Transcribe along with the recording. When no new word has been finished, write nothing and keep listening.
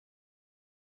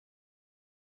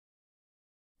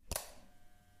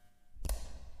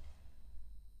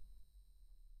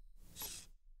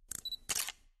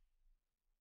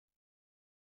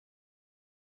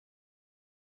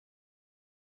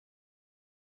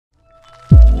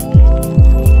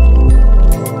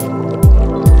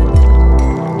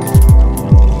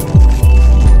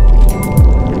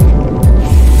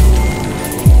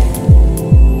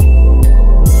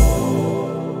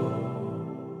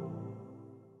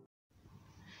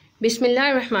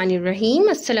Bismillahirrahmanirrahim.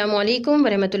 Assalamu alaikum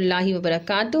warahmatullahi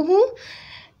wabarakatuh.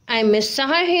 I'm Miss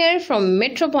Sahar here from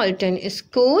Metropolitan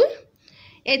School.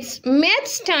 It's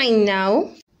maths time now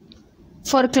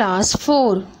for class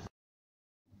 4.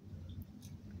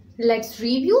 Let's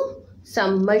review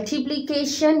some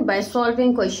multiplication by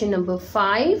solving question number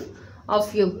 5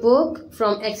 of your book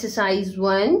from exercise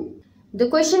 1. The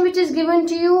question which is given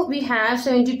to you, we have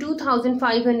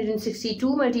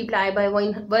 72,562 multiplied by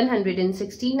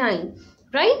 169,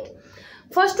 right?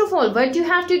 First of all, what you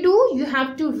have to do, you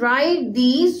have to write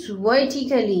these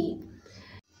vertically.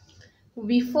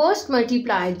 We first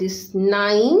multiply this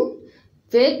 9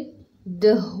 with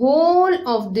the whole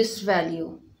of this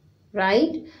value,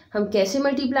 right? हम कैसे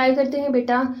multiply करते हैं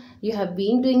बेटा? You have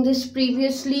been doing this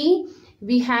previously.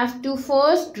 We have to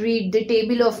first read the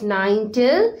table of 9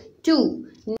 till 2.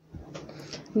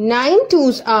 9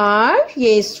 2s are,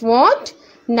 yes, what?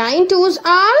 9 2s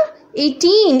are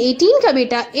 18. 18 का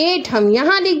बेटा 8 हम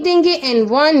यहाँ लिख देंगे and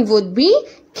 1 would be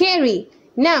carry.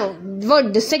 Now,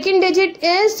 what the second digit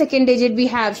is? Second digit we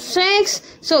have 6.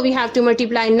 So we have to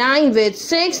multiply 9 with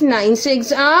 6. 9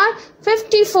 6 are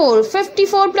 54.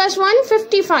 54 plus 1,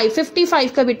 55.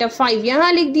 55 का बेटा 5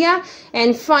 यहाँ लिख दिया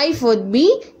and 5 would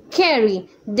be carry.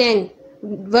 Then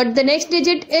what the next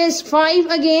digit is? 5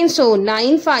 again. So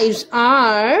 9 5s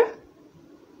are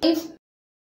 5.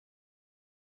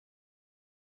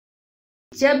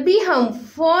 जब भी हम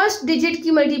first digit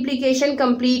की multiplication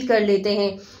complete कर लेते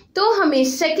हैं तो हमें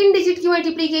सेकंड डिजिट की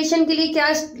मल्टीप्लिकेशन के लिए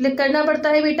क्या करना पड़ता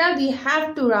है बेटा? We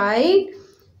have to right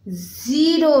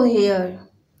 0 here.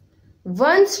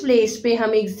 Ones place पे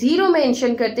हम एक 0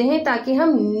 मेंशन करते हैं ताकि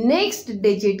हम नेक्स्ट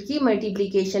डिजिट की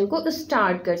मल्टीप्लिकेशन को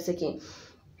स्टार्ट कर सकें.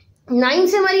 9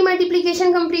 से हमारी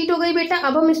मल्टीप्लिकेशन कंप्लीट हो गई बेटा.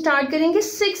 अब हम स्टार्ट करेंगे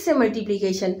 6 से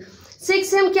मल्टीप्लिकेशन. 6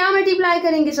 से हम क्या मल्टीप्लाई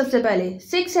करेंगे? सबसे पहले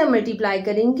 6 से हम मल्टीप्लाई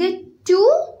करेंगे 2,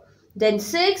 then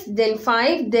 6, then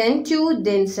 5, then 2,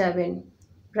 then 7.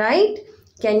 Right?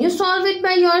 Can you solve it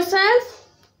by yourself?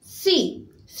 See,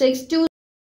 6 2.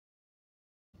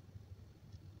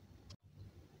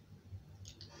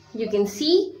 You can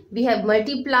see we have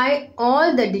multiplied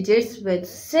all the digits with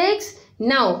 6.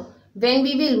 Now, when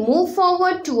we will move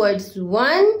forward towards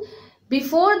 1,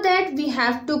 before that we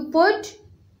have to put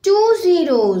 2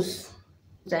 zeros.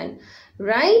 Then,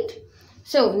 right?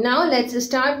 So, now let's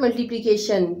start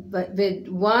multiplication with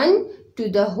 1 to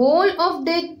the whole of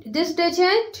this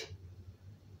digit.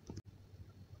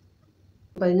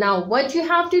 Well, now what you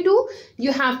have to do?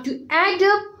 You have to add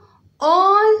up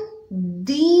all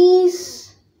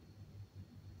these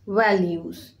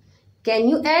values. Can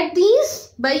you add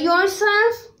these by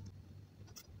yourself?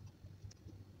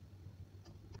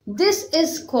 This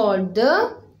is called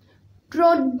the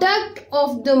product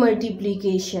of the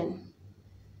multiplication,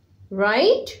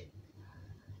 right?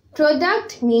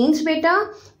 Product means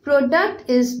beta, product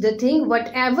is the thing,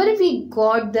 whatever we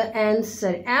got the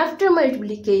answer after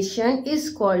multiplication is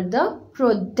called the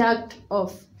product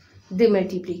of the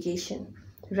multiplication,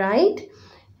 right?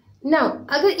 Now,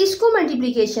 अगर इसको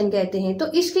multiplication कहते हैं तो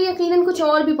इसके यकीनन कुछ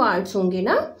और भी parts होंगे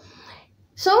ना?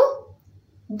 So,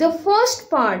 the first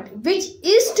part which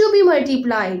is to be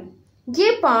multiplied,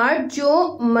 ये part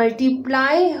जो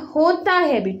multiply होता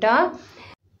है बेटा,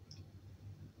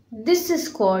 this is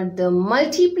called the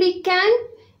multiplicand,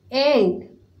 and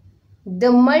the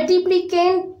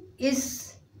multiplicand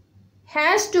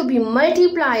has to be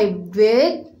multiplied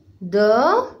with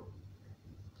the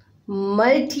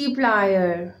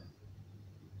multiplier,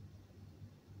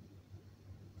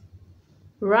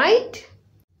 right?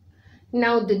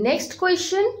 Now the next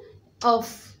question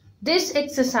of this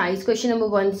exercise, question number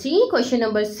 1C, question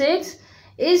number 6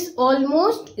 is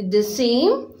almost the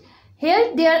same.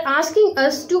 Here they are asking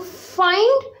us to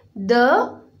find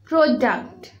the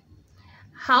product.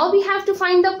 How we have to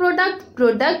find the product?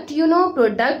 Product, you know,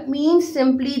 product means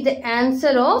simply the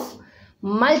answer of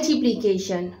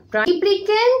multiplication.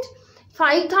 Multiplicand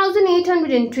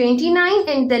 5,829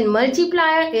 and then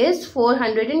multiplier is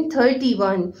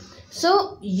 431.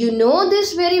 So you know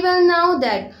this very well now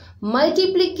that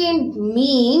multiplicand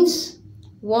means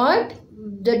what?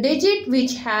 The digit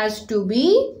which has to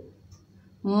be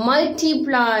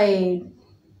multiplied,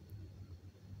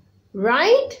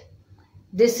 right?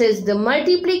 This is the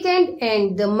multiplicand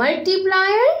and the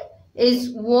multiplier is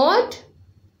what?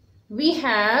 We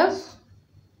have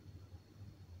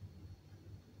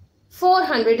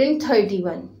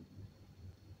 431.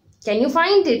 Can you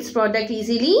find its product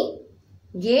easily?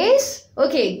 Yes?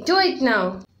 Okay, do it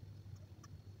now.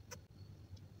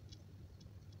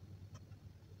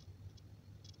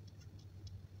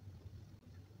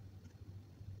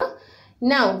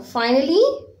 Now, finally,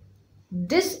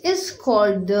 This is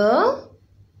called the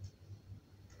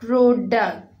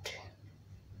product.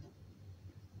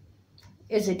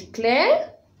 Is it clear?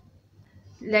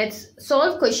 Let's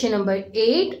solve question number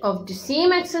 8 of the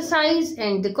same exercise,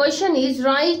 and the question is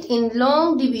write in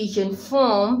long division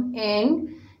form and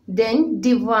then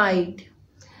divide.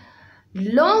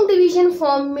 Long division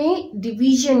form में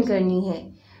division करनी है,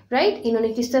 right? इन्होंने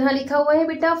किस तरह लिखा हुआ है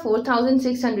बेटा?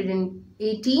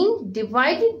 4618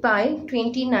 divided by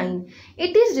 29.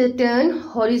 It is return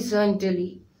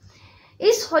horizontally.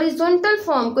 इस हॉरिजॉन्टल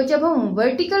फॉर्म को जब हम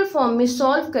वर्टिकल फॉर्म में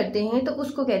सॉल्व करते हैं तो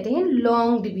उसको कहते हैं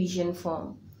long division form,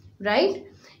 right?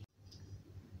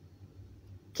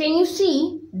 Can you see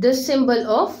the symbol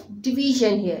of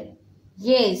division here?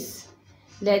 Yes.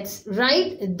 Let's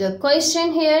write the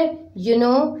question here. You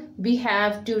know, we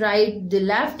have to write the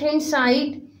left hand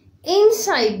side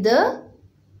inside the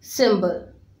symbol.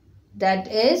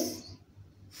 That is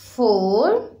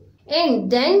 4. And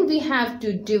then we have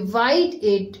to divide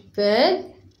it with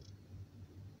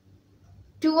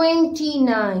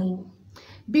 29.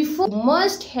 Before, you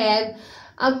must have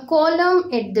a column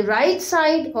at the right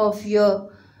side of your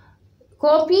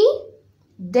copy.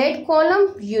 That column,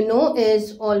 you know,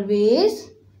 is always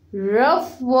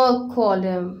rough work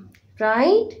column,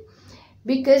 right?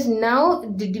 Because now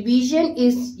the division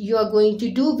is you are going to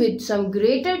do with some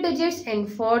greater digits, and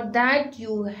for that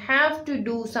you have to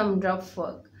do some rough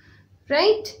work,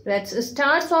 right? Let's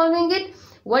start solving it.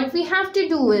 What we have to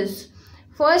do is,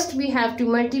 first we have to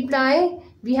multiply.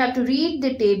 We have to read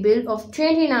the table of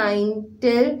 29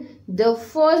 till the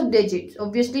first digit.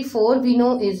 Obviously 4 we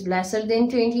know is lesser than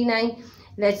 29.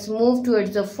 Let's move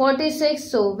towards the 46.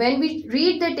 So when we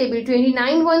read the table,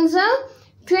 29 ones are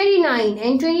 29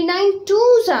 and 29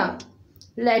 twos are.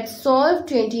 Let's solve.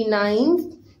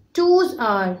 29 twos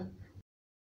are.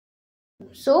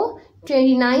 So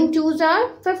 29 twos are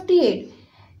 58.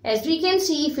 As we can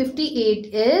see,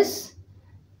 58 is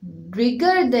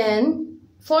bigger than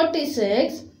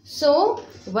 46. So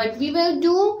what we will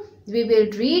do? We will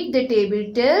read the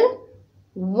table till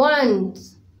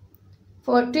ones.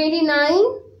 For 29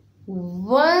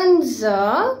 ones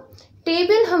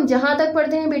table हम जहां तक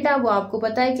पढ़ते हैं बेटा वो आपको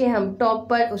पता है कि हम टॉप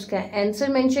पर उसका आंसर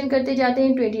मेंशन करते जाते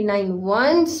हैं. 29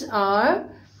 ones are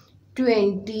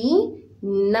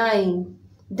 29.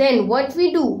 Then what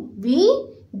we do? We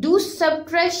do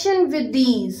subtraction with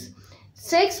these.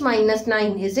 6 minus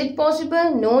 9. Is it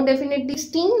possible? No, definitely.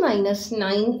 16 minus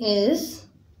 9 is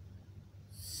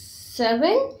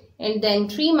 7, and then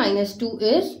 3 minus 2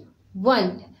 is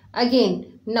 1. Again,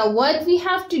 now what we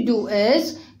have to do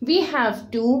is we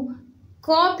have to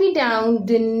copy down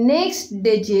the next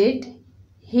digit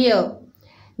here.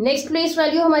 Next place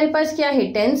value हमारे पास क्या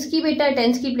है? Tense की बेटा.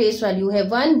 Tense की place value है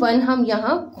 1. 1 हम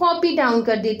यहाँ copy down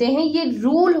कर देते हैं. ये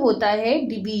रूल होता है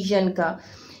डिवीजन का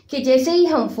कि जैसे ही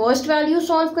हम फर्स्ट वैल्यू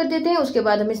सॉल्व कर देते हैं उसके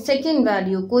बाद हमें सेकेंड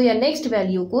वैल्यू को या नेक्स्ट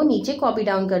वैल्यू को नीचे कॉपी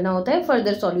डाउन करना होता है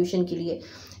फर्दर सॉल्यूशन के लिए.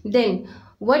 Then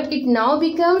what it now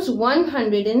becomes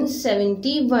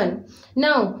 171.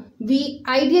 Now we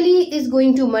ideally is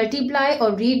going to multiply or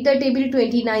read the table.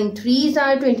 29 threes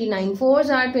are, 29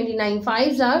 fours are, 29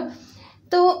 fives are.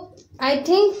 तो I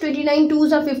think 29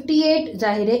 twos are 58.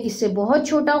 जाहिर है इससे बहुत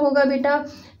छोटा होगा बेटा.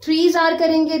 3s are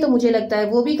करेंगे तो मुझे लगता है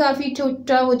वो भी काफी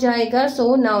छोटा हो जाएगा. So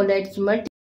now let's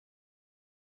multiply.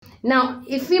 Now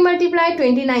if we multiply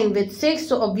 29 with 6,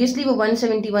 so obviously वो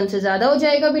 171 से ज्यादा हो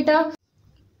जाएगा बेटा.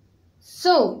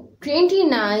 So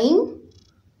 29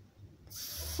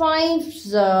 5s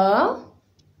are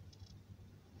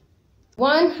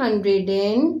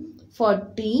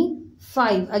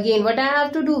 145. Again, what I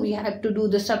have to do? We have to do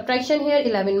the subtraction here.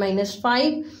 11 minus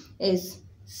 5 is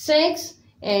 6,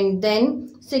 and then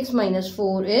 6 minus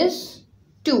 4 is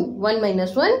 2. 1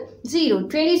 minus 1 0.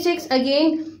 26. Again,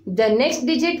 the next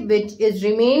digit which is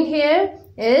remain here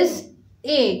is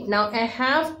 8. Now I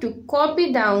have to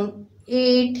copy down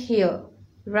 8 here,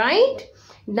 right?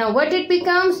 Now what it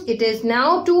becomes? It is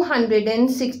now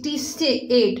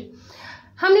 268.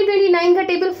 हमने 29 का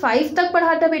table 5 तक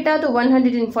पढ़ा था बेटा, तो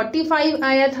 145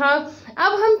 आया था.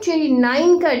 अब हम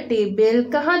 29 का टेबल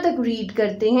कहाँ तक रीड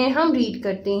करते हैं? हम रीड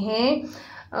करते हैं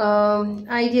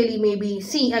आइडियली मे बी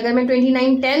सी. अगर मैं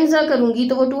 29 10s करूंगी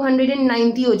तो वो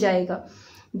 290 हो जाएगा,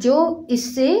 जो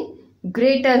इससे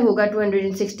ग्रेटर होगा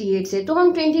 268 से. तो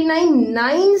हम 29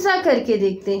 9s करके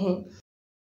देखते हैं.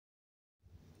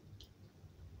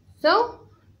 So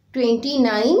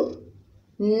 29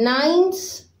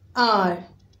 9s are,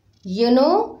 you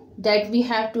know that we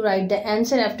have to write the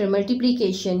answer after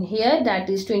multiplication here. That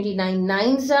is 29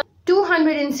 9s are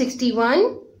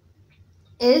 261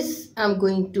 is, I'm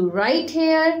going to write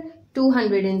here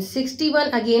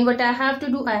 261. Again what I have to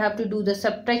do? I have to do the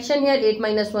subtraction here. 8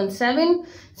 minus 1 7,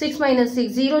 6 minus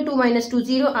 6 0, 2 minus 2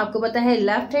 0. आपको पता है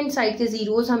left hand side के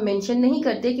zeros हम mention नहीं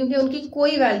करते क्योंकि उनकी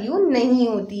कोई वैल्यू नहीं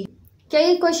होती. क्या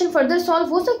ये क्वेश्चन फर्दर सॉल्व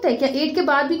हो सकता है? क्या 8 के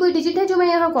बाद भी कोई डिजिट है जो मैं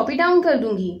यहाँ कॉपी डाउन कर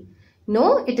दूंगी?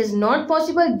 No, it is not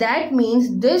possible. That means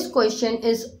this question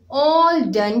is all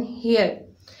done here.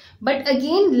 But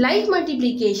again, like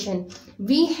multiplication,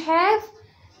 we have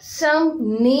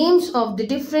some names of the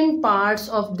different parts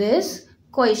of this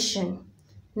question.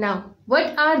 Now,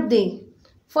 what are they?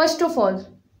 First of all,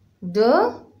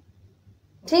 the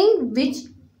thing which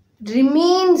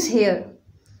remains here.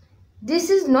 This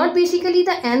is not basically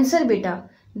the answer, beta.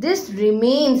 This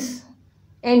remains,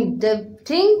 and the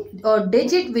thing or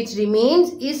digit which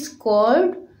remains is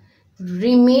called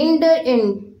remainder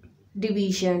in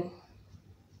division,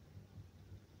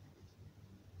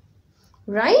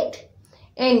 right?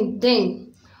 And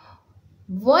then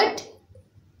what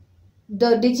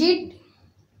the digit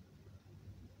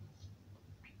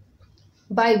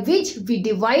by which we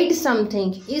divide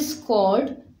something is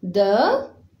called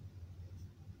the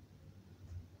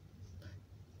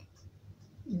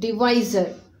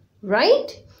divisor,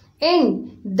 right?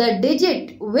 And the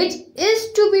digit which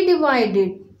is to be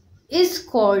divided is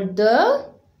called the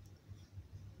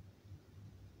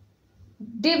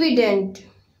dividend.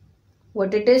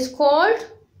 What it is called?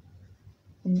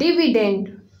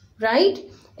 Dividend, right?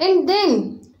 And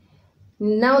then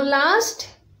now last,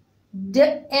 the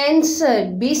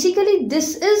answer. Basically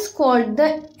this is called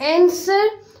the answer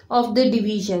of the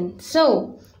division.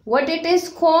 So what it is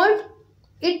called?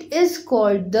 It is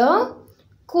called the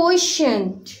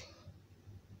quotient.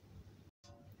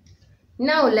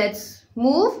 Now let's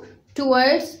move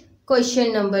towards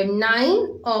question number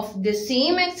 9 of the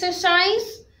same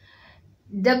exercise.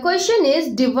 The question is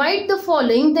divide the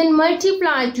following then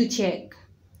multiply to check.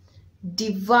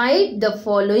 Divide the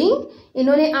following.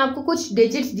 इन्होंने आपको कुछ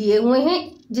digits दिए हुए हैं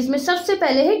जिसमें सबसे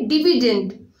पहले है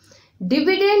डिविडेंड.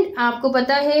 डिविडेंड आपको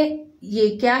पता है ये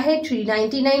क्या है?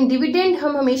 399. डिविडेंड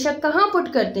हम हमेशा कहाँ पुट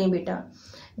करते हैं बेटा?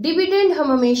 डिविडेंड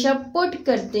हम हमेशा पुट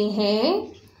करते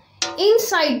हैं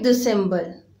inside the symbol.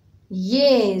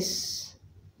 Yes,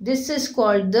 this is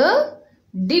called the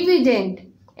dividend.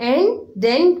 And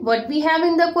then what we have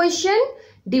in the question?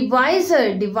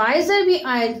 Divisor. Divisor we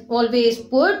always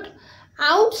put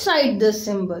outside the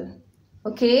symbol.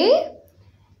 Okay,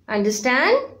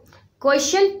 understand?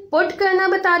 Question put करना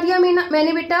बता दिया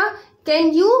मैंने बेटा.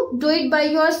 Can you do it by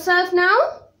yourself now?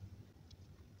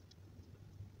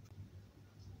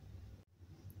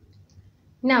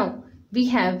 Now we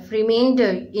have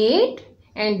remainder 8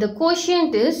 and the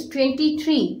quotient is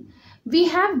 23. We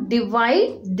have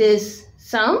divide this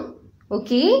sum,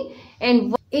 okay,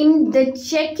 and in the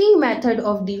checking method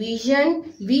of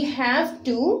division we have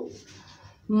to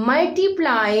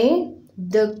multiply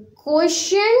the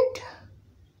quotient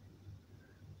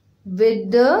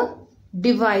with the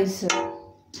divisor.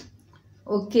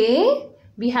 Okay,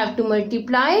 we have to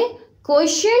multiply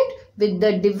quotient with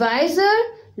the divisor.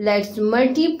 Let's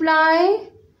multiply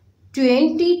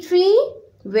 23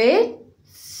 with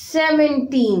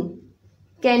 17.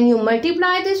 Can you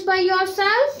multiply this by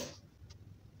yourself?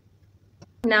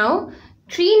 Now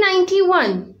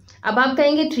 391. अब आप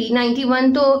कहेंगे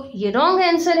 391 तो ये wrong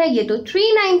answer है, ये तो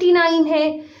 399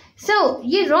 है. So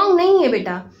ये रॉन्ग नहीं है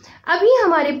बेटा. अभी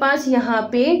हमारे पास यहाँ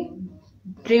पे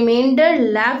रिमाइंडर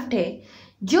लेफ्ट है.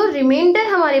 जो रिमाइंडर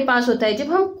हमारे पास होता है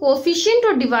जब हम कोफिशिएंट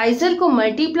और डिवाइजर को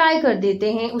मल्टीप्लाई कर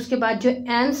देते हैं उसके बाद जो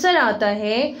आंसर आता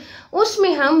है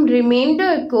उसमें हम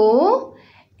रिमाइंडर को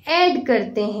ऐड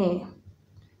करते हैं.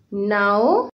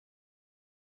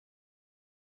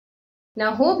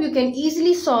 Now hope you can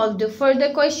easily solve the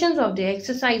further questions of the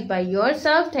exercise by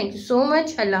yourself. Thank you so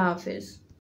much. Allah Hafiz.